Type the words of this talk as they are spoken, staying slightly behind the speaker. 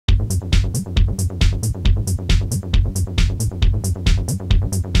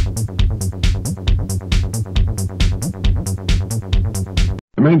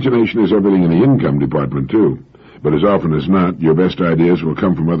Imagination is everything in the income department, too. But as often as not, your best ideas will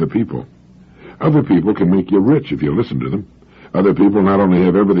come from other people. Other people can make you rich if you listen to them. Other people not only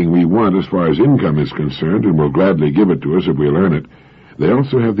have everything we want as far as income is concerned and will gladly give it to us if we'll earn it, they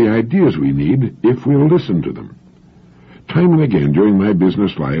also have the ideas we need if we'll listen to them. Time and again during my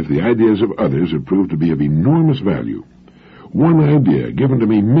business life, the ideas of others have proved to be of enormous value. One idea given to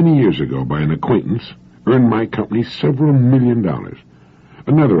me many years ago by an acquaintance earned my company several $1 million.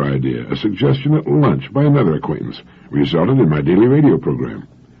 Another idea, a suggestion at lunch by another acquaintance, resulted in my daily radio program.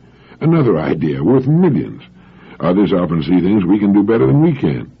 Another idea worth millions. Others often see things we can do better than we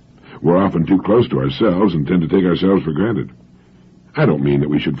can. We're often too close to ourselves and tend to take ourselves for granted. I don't mean that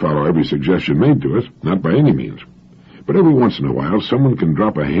we should follow every suggestion made to us, not by any means. But every once in a while, someone can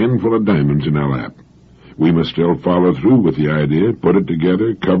drop a handful of diamonds in our lap. We must still follow through with the idea, put it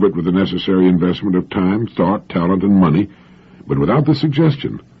together, cover it with the necessary investment of time, thought, talent, and money. But without the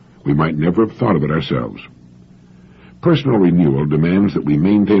suggestion, we might never have thought of it ourselves. Personal renewal demands that we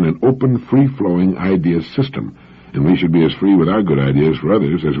maintain an open, free-flowing idea system, and we should be as free with our good ideas for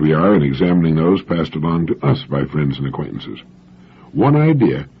others as we are in examining those passed along to us by friends and acquaintances. One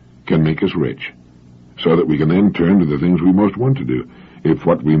idea can make us rich, so that we can then turn to the things we most want to do, if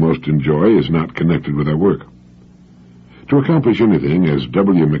what we most enjoy is not connected with our work. To accomplish anything, as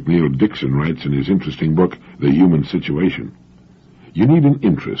W. McNeill Dixon writes in his interesting book, The Human Situation, you need an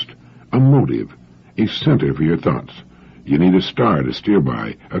interest, a motive, a center for your thoughts. You need a star to steer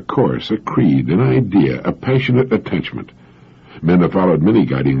by, a course, a creed, an idea, a passionate attachment. Men have followed many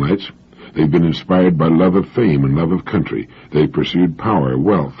guiding lights. They've been inspired by love of fame and love of country. They've pursued power,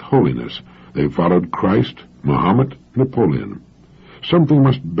 wealth, holiness. They've followed Christ, Muhammad, Napoleon. Something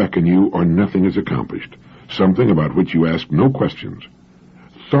must beckon you or nothing is accomplished. Something about which you ask no questions.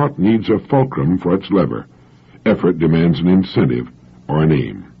 Thought needs a fulcrum for its lever. Effort demands an incentive or an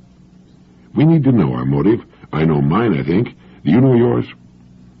aim. We need to know our motive. I know mine, I think. Do you know yours?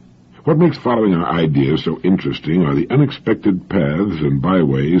 What makes following our ideas so interesting are the unexpected paths and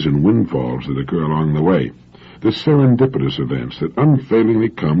byways and windfalls that occur along the way, the serendipitous events that unfailingly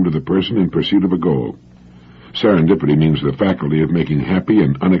come to the person in pursuit of a goal. Serendipity means the faculty of making happy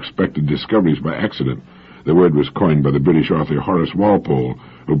and unexpected discoveries by accident. The word was coined by the British author Horace Walpole,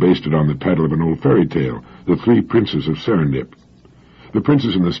 who based it on the title of an old fairy tale, The Three Princes of Serendip. The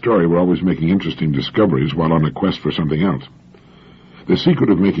princes in the story were always making interesting discoveries while on a quest for something else. The secret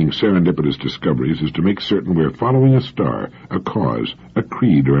of making serendipitous discoveries is to make certain we're following a star, a cause, a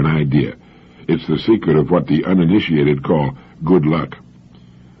creed, or an idea. It's the secret of what the uninitiated call good luck.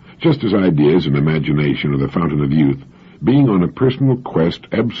 Just as ideas and imagination are the fountain of youth, being on a personal quest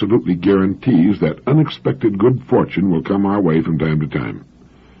absolutely guarantees that unexpected good fortune will come our way from time to time.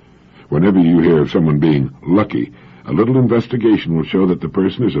 Whenever you hear of someone being lucky, a little investigation will show that the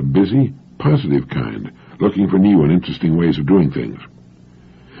person is a busy, positive kind, looking for new and interesting ways of doing things.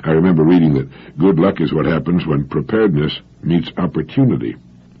 I remember reading that good luck is what happens when preparedness meets opportunity.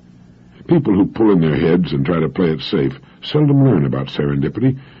 People who pull in their heads and try to play it safe seldom learn about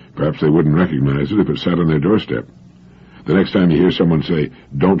serendipity. Perhaps they wouldn't recognize it if it sat on their doorstep. The next time you hear someone say,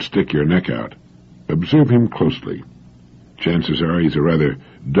 "Don't stick your neck out," observe him closely. Chances are he's a rather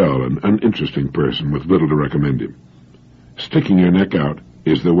dull and uninteresting person with little to recommend him. Sticking your neck out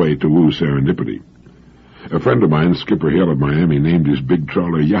is the way to woo serendipity. A friend of mine, Skipper Hill of Miami, named his big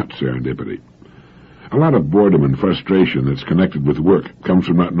trawler yacht Serendipity. A lot of boredom and frustration that's connected with work comes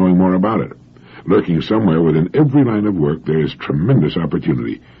from not knowing more about it. Lurking somewhere within every line of work, there is tremendous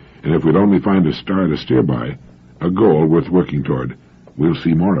opportunity, and if we'd only find a star to steer by, a goal worth working toward, we'll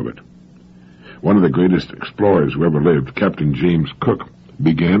see more of it. One of the greatest explorers who ever lived, Captain James Cook,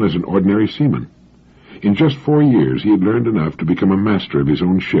 began as an ordinary seaman. In just 4 years, he had learned enough to become a master of his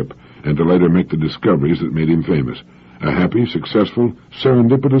own ship and to later make the discoveries that made him famous. A happy, successful,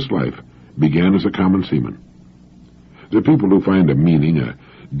 serendipitous life began as a common seaman. The people who find a meaning, a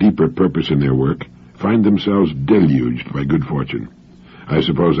deeper purpose in their work, find themselves deluged by good fortune. I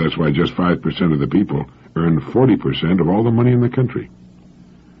suppose that's why just 5% of the people earn 40% of all the money in the country.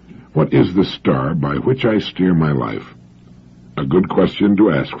 What is the star by which I steer my life? A good question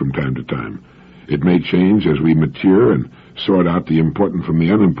to ask from time to time. It may change as we mature and sort out the important from the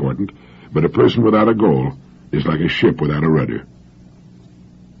unimportant, but a person without a goal is like a ship without a rudder.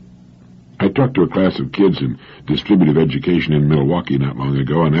 I talked to a class of kids in distributive education in Milwaukee not long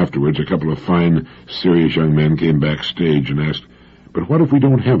ago, and afterwards a couple of fine, serious young men came backstage and asked, "But what if we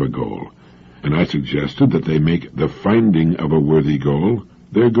don't have a goal?" And I suggested that they make the finding of a worthy goal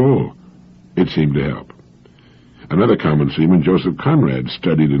their goal. It seemed to help. Another common seaman, Joseph Conrad,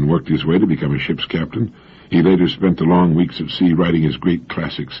 studied and worked his way to become a ship's captain. He later spent the long weeks at sea writing his great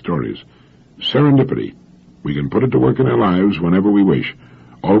classic stories. Serendipity. We can put it to work in our lives whenever we wish.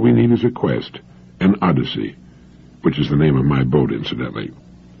 All we need is a quest, an odyssey, which is the name of my boat, incidentally.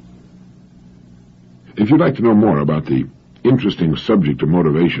 If you'd like to know more about the interesting subject of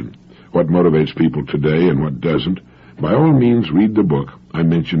motivation, what motivates people today and what doesn't, by all means read the book I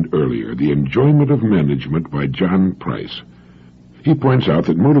mentioned earlier, The Enjoyment of Management by John Price. He points out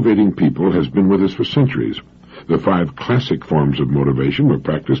that motivating people has been with us for centuries. The 5 classic forms of motivation were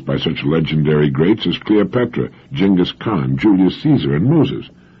practiced by such legendary greats as Cleopatra, Genghis Khan, Julius Caesar, and Moses.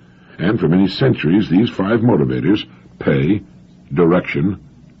 And for many centuries, these 5 motivators, pay, direction,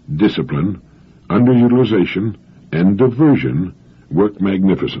 discipline, underutilization, and diversion, worked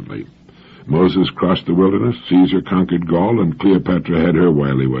magnificently. Moses crossed the wilderness, Caesar conquered Gaul, and Cleopatra had her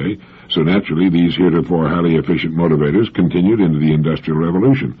wily way, so naturally these heretofore highly efficient motivators continued into the Industrial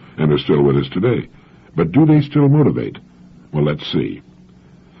Revolution and are still with us today. But do they still motivate? Well, let's see.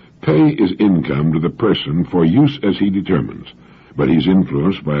 Pay is income to the person for use as he determines, but he's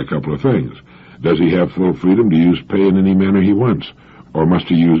influenced by a couple of things. Does he have full freedom to use pay in any manner he wants, or must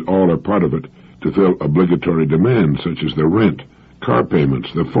he use all or part of it to fill obligatory demands such as the rent, car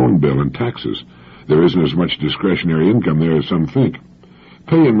payments, the phone bill, and taxes? There isn't as much discretionary income there as some think.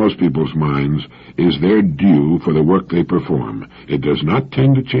 Pay in most people's minds is their due for the work they perform. It does not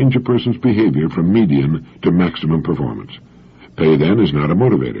tend to change a person's behavior from median to maximum performance. Pay, then, is not a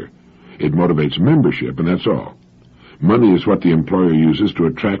motivator. It motivates membership, and that's all. Money is what the employer uses to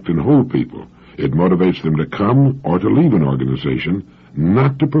attract and hold people. It motivates them to come or to leave an organization,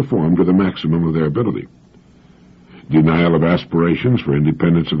 not to perform to the maximum of their ability. Denial of aspirations for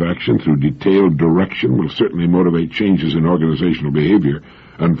independence of action through detailed direction will certainly motivate changes in organizational behavior.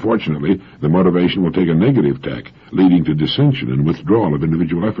 Unfortunately, the motivation will take a negative tack, leading to dissension and withdrawal of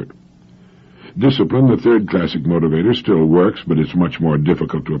individual effort. Discipline, the 3rd classic motivator, still works, but it's much more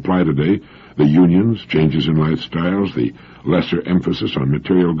difficult to apply today. The unions, changes in lifestyles, the lesser emphasis on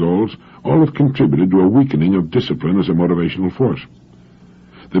material goals, all have contributed to a weakening of discipline as a motivational force.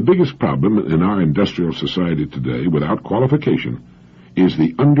 The biggest problem in our industrial society today, without qualification, is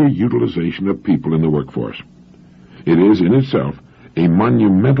the underutilization of people in the workforce. It is, in itself, a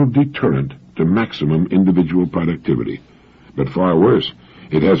monumental deterrent to maximum individual productivity. But far worse,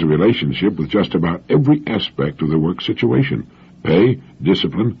 it has a relationship with just about every aspect of the work situation: pay,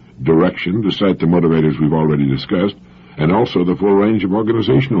 discipline, direction, to cite the motivators we've already discussed, and also the full range of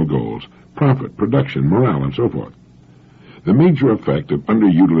organizational goals, profit, production, morale, and so forth. The major effect of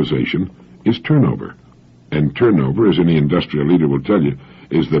underutilization is turnover, and turnover, as any industrial leader will tell you,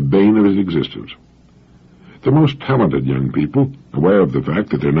 is the bane of his existence. The most talented young people, aware of the fact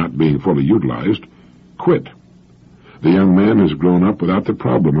that they're not being fully utilized, quit. The young man has grown up without the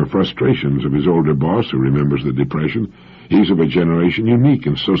problem or frustrations of his older boss who remembers the Depression. He's of a generation unique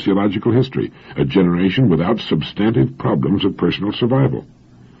in sociological history, a generation without substantive problems of personal survival.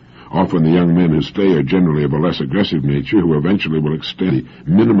 Often the young men who stay are generally of a less aggressive nature, who eventually will extend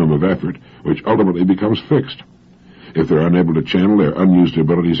the minimum of effort, which ultimately becomes fixed. If they're unable to channel their unused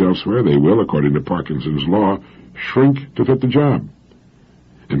abilities elsewhere, they will, according to Parkinson's law, shrink to fit the job.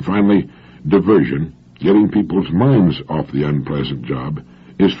 And finally, diversion, getting people's minds off the unpleasant job,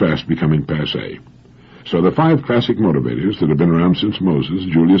 is fast becoming passé. So the 5 classic motivators that have been around since Moses,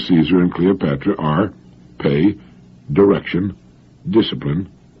 Julius Caesar, and Cleopatra are pay, direction, discipline,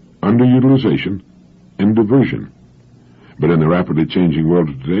 underutilization, and diversion. But in the rapidly changing world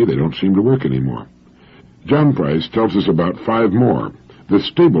of today, they don't seem to work anymore. John Price tells us about 5 more, the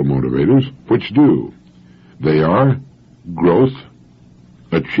stable motivators, which do. They are growth,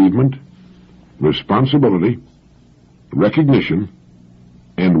 achievement, responsibility, recognition,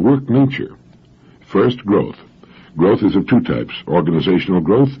 and work nature. First, growth. Growth is of 2 types, organizational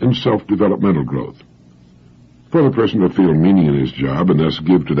growth and self-developmental growth. For the person to feel meaning in his job and thus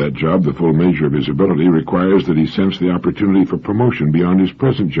give to that job the full measure of his ability requires that he sense the opportunity for promotion beyond his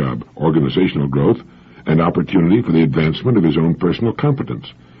present job, organizational growth, and opportunity for the advancement of his own personal competence.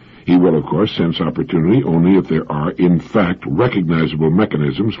 He will, of course, sense opportunity only if there are, in fact, recognizable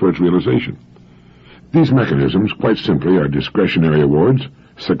mechanisms for its realization. These mechanisms, quite simply, are discretionary awards,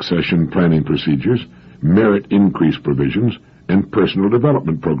 succession planning procedures, merit increase provisions, and personal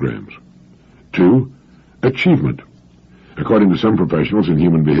development programs. 2. Achievement, according to some professionals in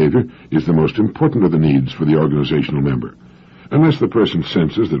human behavior, is the most important of the needs for the organizational member. Unless the person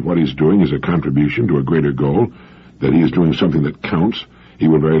senses that what he's doing is a contribution to a greater goal, that he is doing something that counts, he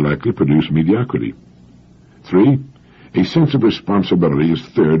will very likely produce mediocrity. 3. A sense of responsibility is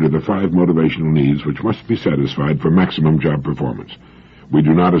third of the 5 motivational needs which must be satisfied for maximum job performance. We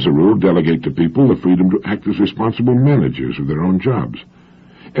do not, as a rule, delegate to people the freedom to act as responsible managers of their own jobs.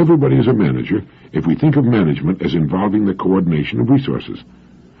 Everybody is a manager if we think of management as involving the coordination of resources.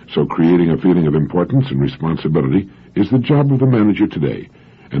 So creating a feeling of importance and responsibility is the job of the manager today,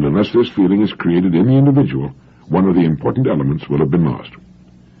 and unless this feeling is created in the individual, one of the important elements will have been lost.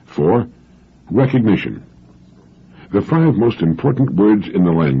 4. Recognition. The 5 most important words in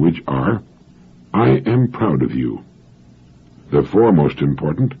the language are, I am proud of you. The 4 most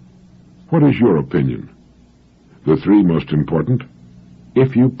important, what is your opinion? The 3 most important,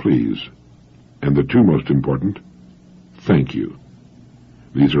 if you please. And the 2 most important, thank you.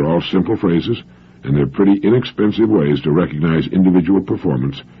 These are all simple phrases, and they're pretty inexpensive ways to recognize individual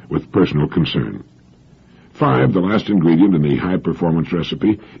performance with personal concern. 5, the last ingredient in the high-performance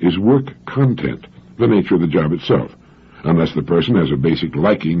recipe, is work content, the nature of the job itself. Unless the person has a basic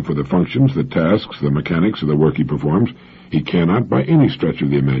liking for the functions, the tasks, the mechanics of the work he performs, he cannot, by any stretch of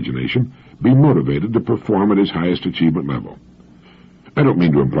the imagination, be motivated to perform at his highest achievement level. I don't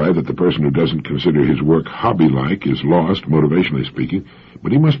mean to imply that the person who doesn't consider his work hobby-like is lost, motivationally speaking,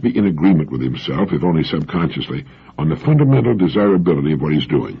 but he must be in agreement with himself, if only subconsciously, on the fundamental desirability of what he's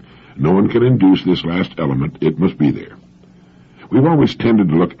doing. No one can induce this last element. It must be there. We've always tended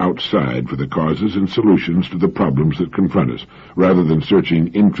to look outside for the causes and solutions to the problems that confront us, rather than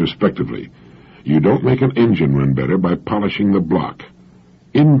searching introspectively. You don't make an engine run better by polishing the block.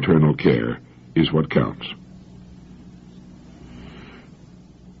 Internal care is what counts.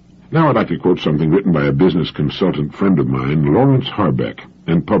 Now I'd like to quote something written by a business consultant friend of mine, Lawrence Harbeck,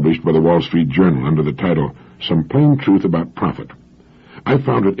 and published by the Wall Street Journal under the title, Some Plain Truth About Profit. I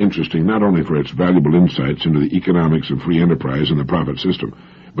found it interesting not only for its valuable insights into the economics of free enterprise and the profit system,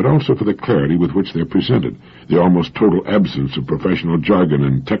 but also for the clarity with which they're presented, the almost total absence of professional jargon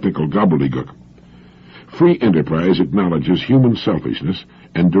and technical gobbledygook. Free enterprise acknowledges human selfishness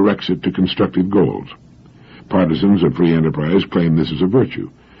and directs it to constructive goals. Partisans of free enterprise claim this is a virtue.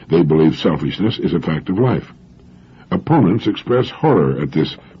 They believe selfishness is a fact of life. Opponents express horror at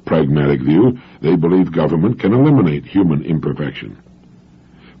this pragmatic view. They believe government can eliminate human imperfection.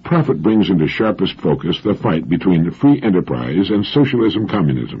 Profit brings into sharpest focus the fight between free enterprise and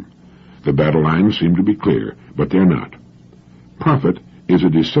socialism-communism. The battle lines seem to be clear, but they're not. Profit is a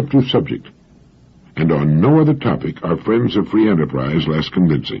deceptive subject, and on no other topic are friends of free enterprise less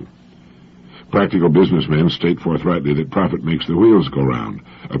convincing. Practical businessmen state forthrightly that profit makes the wheels go round.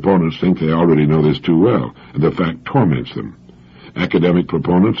 Opponents think they already know this too well, and the fact torments them. Academic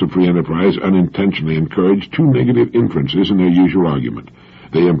proponents of free enterprise unintentionally encourage 2 negative inferences in their usual argument.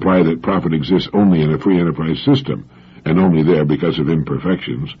 They imply that profit exists only in a free enterprise system, and only there because of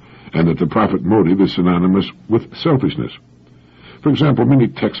imperfections, and that the profit motive is synonymous with selfishness. For example, many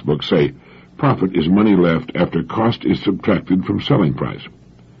textbooks say, profit is money left after cost is subtracted from selling price.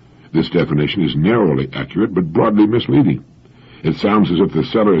 This definition is narrowly accurate but broadly misleading. It sounds as if the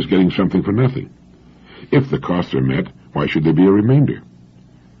seller is getting something for nothing. If the costs are met, why should there be a remainder?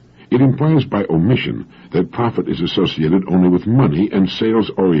 It implies by omission that profit is associated only with money and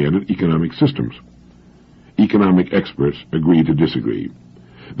sales-oriented economic systems. Economic experts agree to disagree.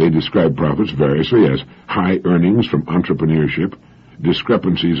 They describe profits variously as high earnings from entrepreneurship,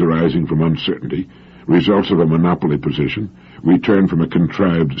 discrepancies arising from uncertainty, results of a monopoly position, return from a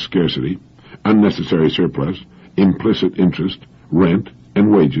contrived scarcity, unnecessary surplus, implicit interest, rent,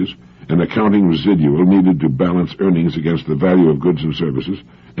 and wages, an accounting residual needed to balance earnings against the value of goods and services,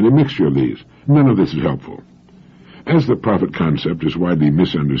 and a mixture of these. None of this is helpful. As the profit concept is widely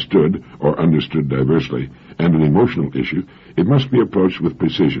misunderstood, or understood diversely, and an emotional issue, it must be approached with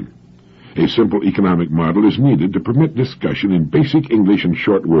precision. A simple economic model is needed to permit discussion in basic English and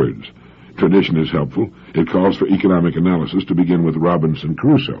short words. Tradition is helpful. It calls for economic analysis to begin with Robinson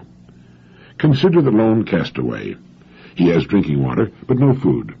Crusoe. Consider the lone castaway. He has drinking water, but no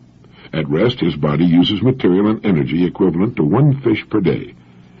food. At rest, his body uses material and energy equivalent to 1 fish per day.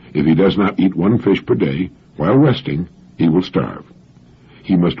 If he does not eat 1 fish per day, while resting, he will starve.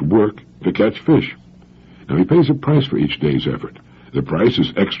 He must work to catch fish. Now he pays a price for each day's effort. The price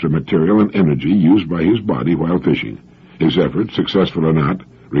is extra material and energy used by his body while fishing. His efforts, successful or not,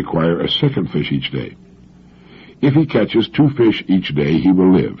 require a second fish each day. If he catches 2 fish each day, he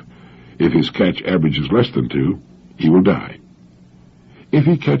will live. If his catch averages less than 2, he will die. If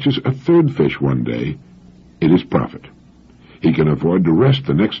he catches a 3rd fish one day, it is profit. He can afford to rest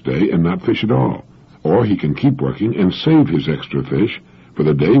the next day and not fish at all, or he can keep working and save his extra fish for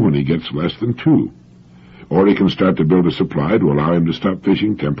the day when he gets less than 2. Or he can start to build a supply to allow him to stop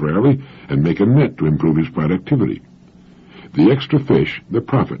fishing temporarily and make a net to improve his productivity. The extra fish, the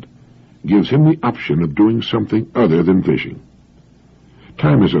profit, gives him the option of doing something other than fishing.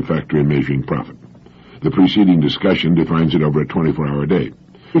 Time is a factor in measuring profit. The preceding discussion defines it over a 24-hour day.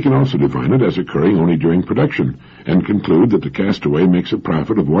 We can also define it as occurring only during production, and conclude that the castaway makes a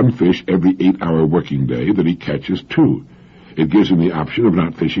profit of one fish every 8-hour working day that he catches 2. It gives him the option of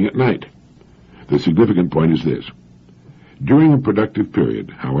not fishing at night. The significant point is this. During a productive period,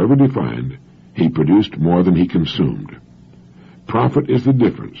 however defined, he produced more than he consumed. Profit is the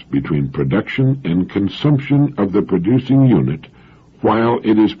difference between production and consumption of the producing unit while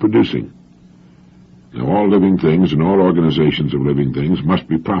it is producing. Now, all living things and all organizations of living things must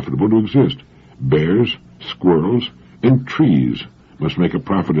be profitable to exist. Bears, squirrels, and trees must make a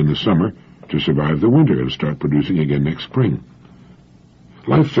profit in the summer to survive the winter and start producing again next spring.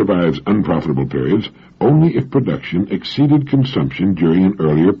 Life survives unprofitable periods only if production exceeded consumption during an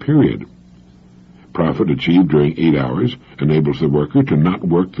earlier period. Profit achieved during 8 hours enables the worker to not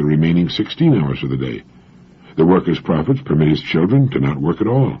work the remaining 16 hours of the day. The worker's profits permit his children to not work at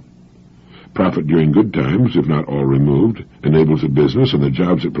all. Profit during good times, if not all removed, enables the business and the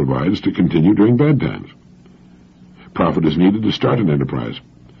jobs it provides to continue during bad times. Profit is needed to start an enterprise.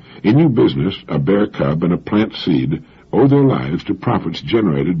 In new business, a bear cub and a plant seed owe their lives to profits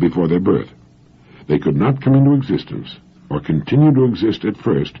generated before their birth. They could not come into existence or continue to exist at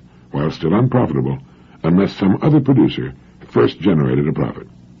first while still unprofitable unless some other producer first generated a profit.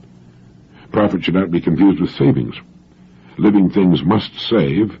 Profit should not be confused with savings. Living things must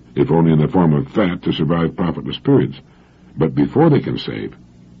save, if only in the form of fat, to survive profitless periods. But before they can save,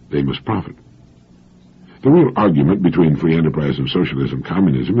 they must profit. The real argument between free enterprise and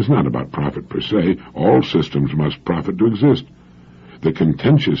socialism-communism is not about profit per se. All systems must profit to exist. The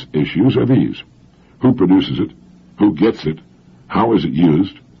contentious issues are these. Who produces it? Who gets it? How is it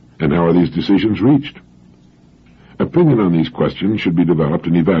used? And how are these decisions reached? Opinion on these questions should be developed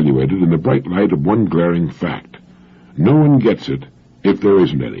and evaluated in the bright light of one glaring fact. No one gets it if there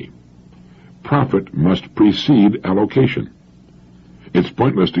isn't any. Profit must precede allocation. It's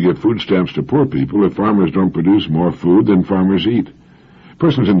pointless to give food stamps to poor people if farmers don't produce more food than farmers eat.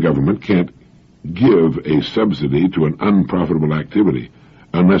 Persons in government can't give a subsidy to an unprofitable activity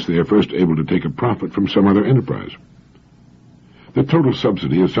unless they are first able to take a profit from some other enterprise. The total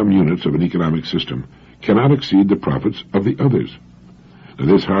subsidy of some units of an economic system cannot exceed the profits of the others. Now,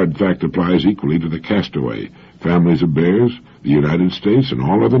 this hard fact applies equally to the castaway, families of bears, the United States, and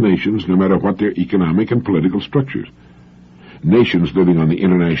all other nations, no matter what their economic and political structures. Nations living on the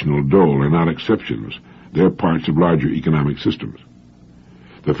international dole are not exceptions. They're parts of larger economic systems.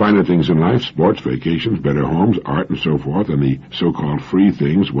 The finer things in life, sports, vacations, better homes, art, and so forth, and the so-called free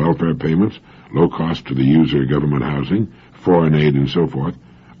things, welfare payments, low cost to the user government housing, foreign aid, and so forth,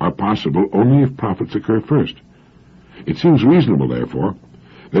 are possible only if profits occur first. It seems reasonable, therefore,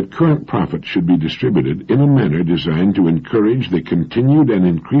 that current profits should be distributed in a manner designed to encourage the continued and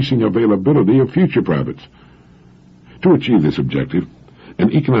increasing availability of future profits. To achieve this objective,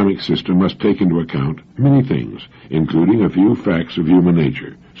 an economic system must take into account many things, including a few facts of human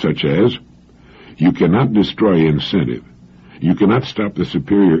nature, such as, you cannot destroy incentive. You cannot stop the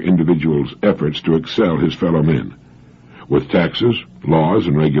superior individual's efforts to excel his fellow men. With taxes, laws,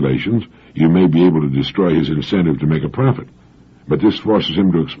 and regulations, you may be able to destroy his incentive to make a profit, but this forces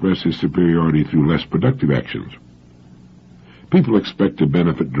him to express his superiority through less productive actions. People expect to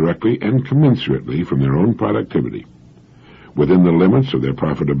benefit directly and commensurately from their own productivity. Within the limits of their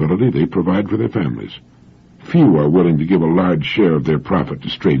profitability, they provide for their families. Few are willing to give a large share of their profit to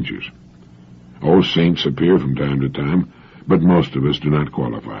strangers. Saints appear from time to time, but most of us do not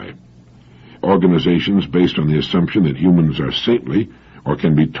qualify. Organizations based on the assumption that humans are saintly, or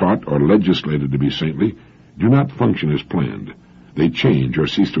can be taught or legislated to be saintly, do not function as planned. They change or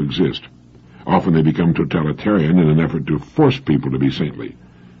cease to exist. Often they become totalitarian in an effort to force people to be saintly.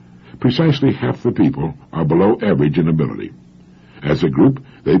 Precisely half the people are below average in ability. As a group,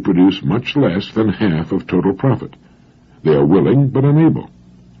 they produce much less than half of total profit. They are willing but unable.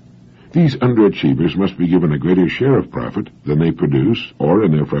 These underachievers must be given a greater share of profit than they produce, or,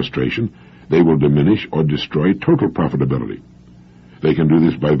 in their frustration, they will diminish or destroy total profitability. They can do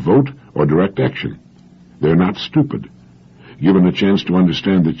this by vote or direct action. They are not stupid. Given a chance to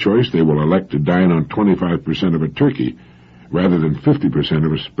understand the choice, they will elect to dine on 25% of a turkey rather than 50%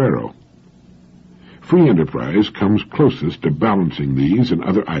 of a sparrow. Free enterprise comes closest to balancing these and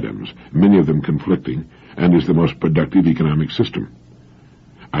other items, many of them conflicting, and is the most productive economic system.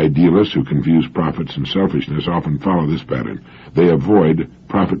 Idealists who confuse profits and selfishness often follow this pattern. They avoid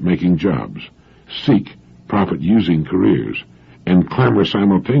profit-making jobs, seek profit-using careers, and clamor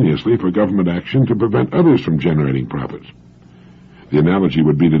simultaneously for government action to prevent others from generating profits. The analogy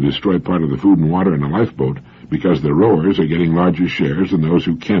would be to destroy part of the food and water in a lifeboat because the rowers are getting larger shares than those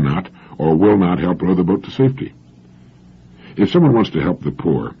who cannot or will not help row the boat to safety. If someone wants to help the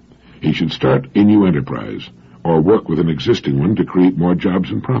poor, he should start a new enterprise or work with an existing one to create more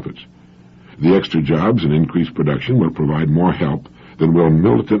jobs and profits. The extra jobs and increased production will provide more help than will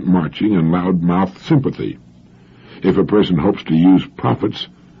militant marching and loud-mouthed sympathy. If a person hopes to use profits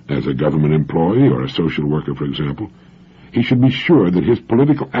as a government employee or a social worker, for example, he should be sure that his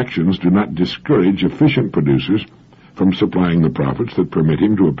political actions do not discourage efficient producers from supplying the profits that permit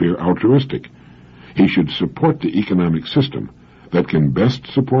him to appear altruistic. He should support the economic system that can best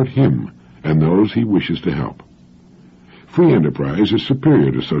support him and those he wishes to help. Free enterprise is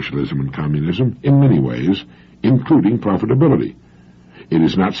superior to socialism and communism in many ways, including profitability. It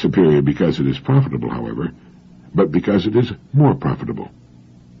is not superior because it is profitable, however, but because it is more profitable.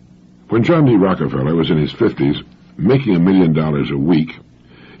 When John D. Rockefeller was in his 50s, making $1 million a week,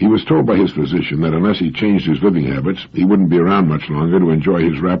 he was told by his physician that unless he changed his living habits, he wouldn't be around much longer to enjoy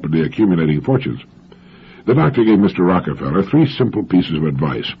his rapidly accumulating fortunes. The doctor gave Mr. Rockefeller 3 simple pieces of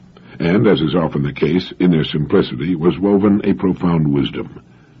advice, and, as is often the case, in their simplicity was woven a profound wisdom.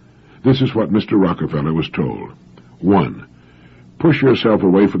 This is what Mr. Rockefeller was told. 1. Push yourself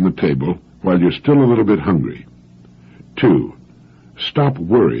away from the table while you're still a little bit hungry. 2. Stop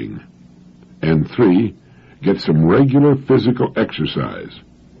worrying. And 3. Get some regular physical exercise.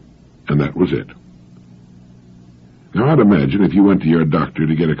 And that was it. Now, I'd imagine if you went to your doctor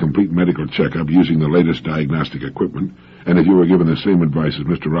to get a complete medical checkup using the latest diagnostic equipment, and if you were given the same advice as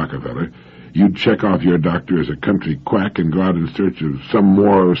Mr. Rockefeller, you'd check off your doctor as a country quack and go out in search of some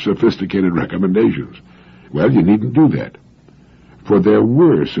more sophisticated recommendations. Well, you needn't do that. For there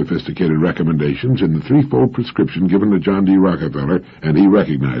were sophisticated recommendations in the 3-fold prescription given to John D. Rockefeller, and he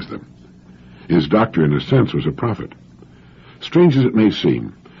recognized them. His doctor, in a sense, was a prophet. Strange as it may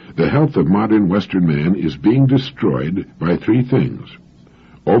seem, the health of modern Western man is being destroyed by 3 things: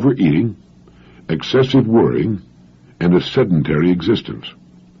 overeating, excessive worrying, and a sedentary existence.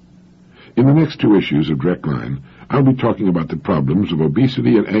 In the next 2 issues of Direct Line, I'll be talking about the problems of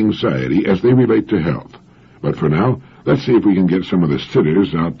obesity and anxiety as they relate to health. But for now, let's see if we can get some of the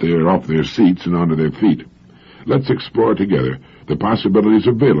sitters out there off their seats and onto their feet. Let's explore together the possibilities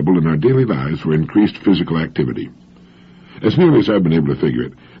available in our daily lives for increased physical activity. As nearly as I've been able to figure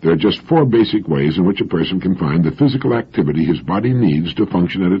it, there are just 4 basic ways in which a person can find the physical activity his body needs to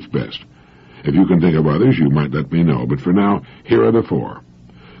function at its best. If you can think of others, you might let me know, but for now, here are the 4.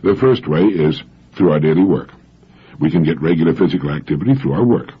 The first way is through our daily work. We can get regular physical activity through our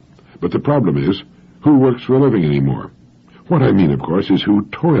work. But the problem is, who works for a living anymore? What I mean, of course, is who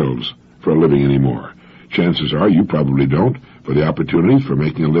toils for a living anymore. Chances are you probably don't, for the opportunities for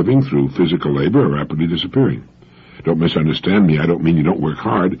making a living through physical labor are rapidly disappearing. Don't misunderstand me. I don't mean you don't work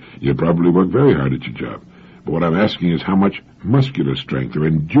hard. You probably work very hard at your job. But what I'm asking is how much muscular strength or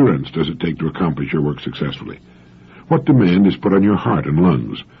endurance does it take to accomplish your work successfully? What demand is put on your heart and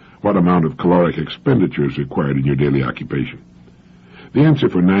lungs? What amount of caloric expenditure is required in your daily occupation? The answer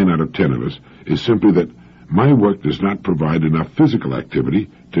for 9 out of 10 of us is simply that my work does not provide enough physical activity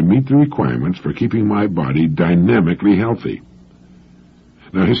to meet the requirements for keeping my body dynamically healthy.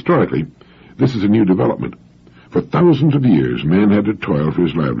 Now, historically, this is a new development. For thousands of years, man had to toil for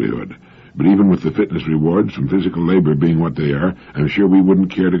his livelihood. But even with the fitness rewards from physical labor being what they are, I'm sure we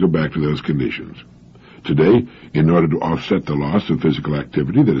wouldn't care to go back to those conditions. Today, in order to offset the loss of physical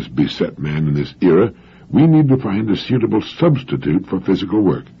activity that has beset man in this era, we need to find a suitable substitute for physical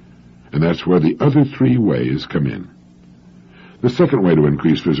work. And that's where the other 3 ways come in. The second way to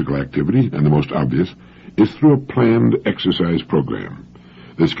increase physical activity, and the most obvious, is through a planned exercise program.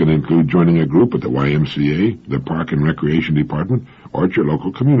 This can include joining a group at the YMCA, the Park and Recreation Department, or at your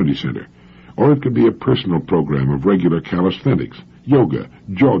local community center. Or it could be a personal program of regular calisthenics, yoga,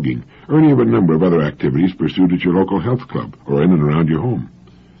 jogging, or any of a number of other activities pursued at your local health club or in and around your home.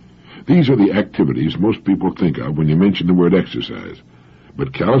 These are the activities most people think of when you mention the word exercise.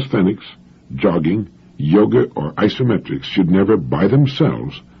 But calisthenics, jogging, yoga, or isometrics should never, by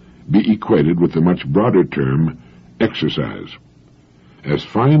themselves, be equated with the much broader term exercise. As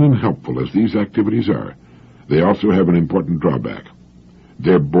fine and helpful as these activities are, they also have an important drawback.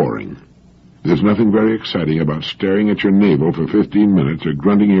 They're boring. There's nothing very exciting about staring at your navel for 15 minutes or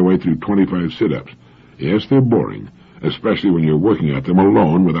grunting your way through 25 sit-ups. Yes, they're boring, especially when you're working at them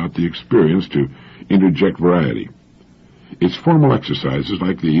alone without the experience to interject variety. It's formal exercises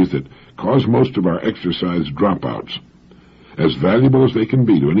like these that cause most of our exercise dropouts. As valuable as they can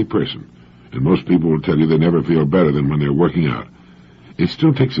be to any person, and most people will tell you they never feel better than when they're working out, It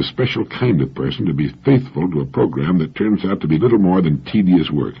still takes a special kind of person to be faithful to a program that turns out to be little more than tedious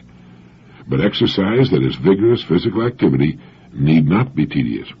work. But exercise that is vigorous physical activity need not be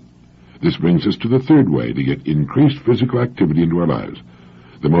tedious. This brings us to the third way to get increased physical activity into our lives.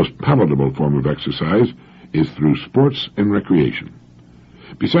 The most palatable form of exercise is through sports and recreation.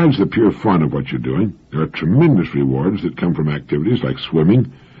 Besides the pure fun of what you're doing, there are tremendous rewards that come from activities like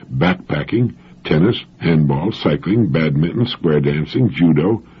swimming, backpacking, tennis, handball, cycling, badminton, square dancing,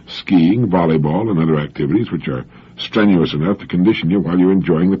 judo, skiing, volleyball, and other activities which are strenuous enough to condition you while you're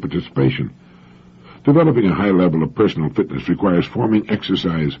enjoying the participation. Developing a high level of personal fitness requires forming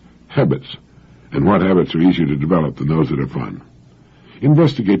exercise habits, and what habits are easier to develop than those that are fun?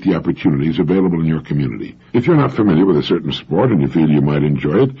 Investigate the opportunities available in your community. If you're not familiar with a certain sport and you feel you might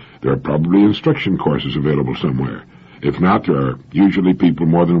enjoy it, there are probably instruction courses available somewhere. If not, there are usually people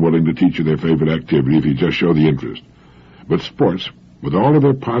more than willing to teach you their favorite activity if you just show the interest. But sports, with all of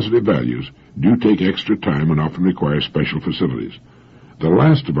their positive values, do take extra time and often require special facilities. The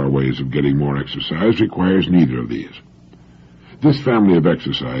last of our ways of getting more exercise requires neither of these. This family of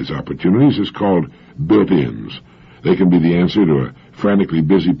exercise opportunities is called built-ins. They can be the answer to a frantically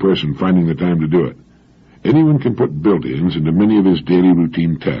busy person finding the time to do it. Anyone can put built-ins into many of his daily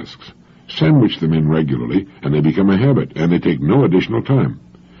routine tasks. Sandwich them in regularly, and they become a habit, and they take no additional time.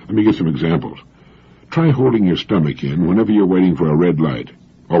 Let me give some examples. Try holding your stomach in whenever you're waiting for a red light,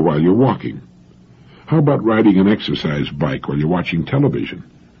 or while you're walking. How about riding an exercise bike while you're watching television?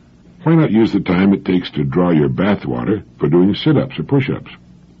 Why not use the time it takes to draw your bath water for doing sit-ups or push-ups?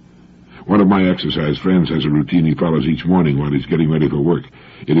 One of my exercise friends has a routine he follows each morning while he's getting ready for work.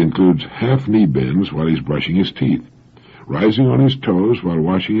 It includes half knee bends while he's brushing his teeth, rising on his toes while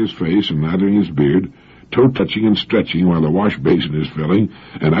washing his face and lathering his beard, toe-touching and stretching while the wash basin is filling,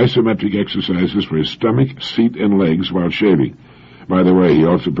 and isometric exercises for his stomach, seat, and legs while shaving. By the way, he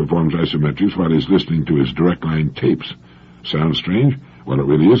also performs isometrics while he's listening to his direct line tapes. Sounds strange? Well, it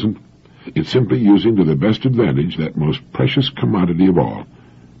really isn't. It's simply using to the best advantage that most precious commodity of all,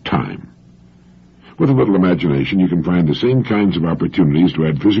 time. With a little imagination, you can find the same kinds of opportunities to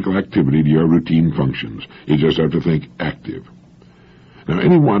add physical activity to your routine functions. You just have to think active. Now,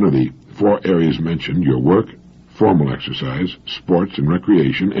 any one of the four areas mentioned, your work, formal exercise, sports and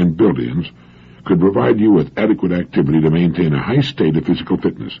recreation, and built-ins, could provide you with adequate activity to maintain a high state of physical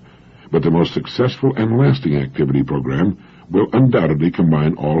fitness. But the most successful and lasting activity program will undoubtedly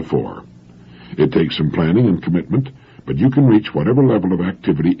combine all four. It takes some planning and commitment, but you can reach whatever level of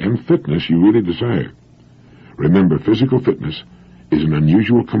activity and fitness you really desire. Remember, physical fitness is an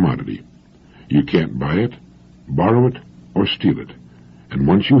unusual commodity. You can't buy it, borrow it, or steal it. And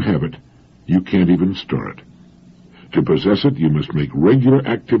once you have it, you can't even store it. To possess it, you must make regular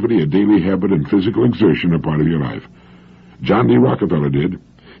activity a daily habit and physical exertion a part of your life. John D. Rockefeller did.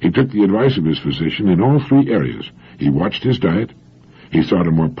 He took the advice of his physician in all three areas. He watched his diet, he sought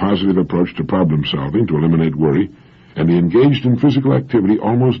a more positive approach to problem-solving to eliminate worry, and he engaged in physical activity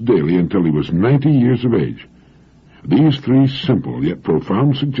almost daily until he was 90 years of age. These three simple yet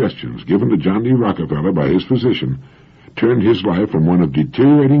profound suggestions given to John D. Rockefeller by his physician turned his life from one of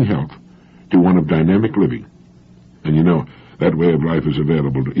deteriorating health to one of dynamic living. And you know, that way of life is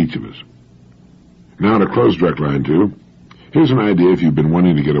available to each of us. Now to close Direct Line 2, here's an idea if you've been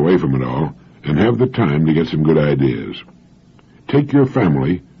wanting to get away from it all and have the time to get some good ideas. Take your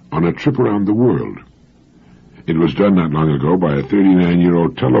family on a trip around the world. It was done not long ago by a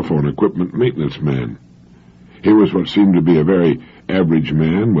 39-year-old telephone equipment maintenance man. Here was what seemed to be a very average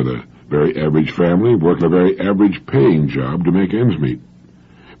man with a very average family working a very average paying job to make ends meet.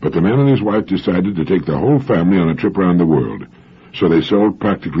 But the man and his wife decided to take the whole family on a trip around the world, so they sold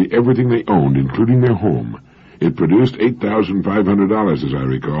practically everything they owned, including their home. It produced $8,500, as I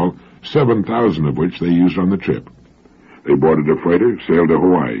recall, $7,000 of which they used on the trip. They boarded a freighter, sailed to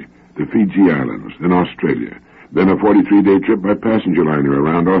Hawaii, the Fiji Islands, then Australia, then a 43-day trip by passenger liner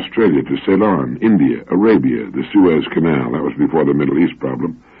around Australia to Ceylon, India, Arabia, the Suez Canal, that was before the Middle East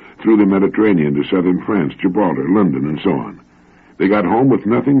problem, through the Mediterranean to southern France, Gibraltar, London, and so on. They got home with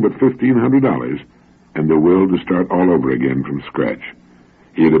nothing but $1,500 and the will to start all over again from scratch.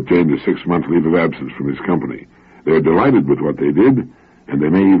 He had obtained a 6-month leave of absence from his company. They're delighted with what they did, and they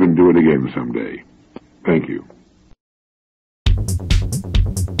may even do it again someday. Thank you.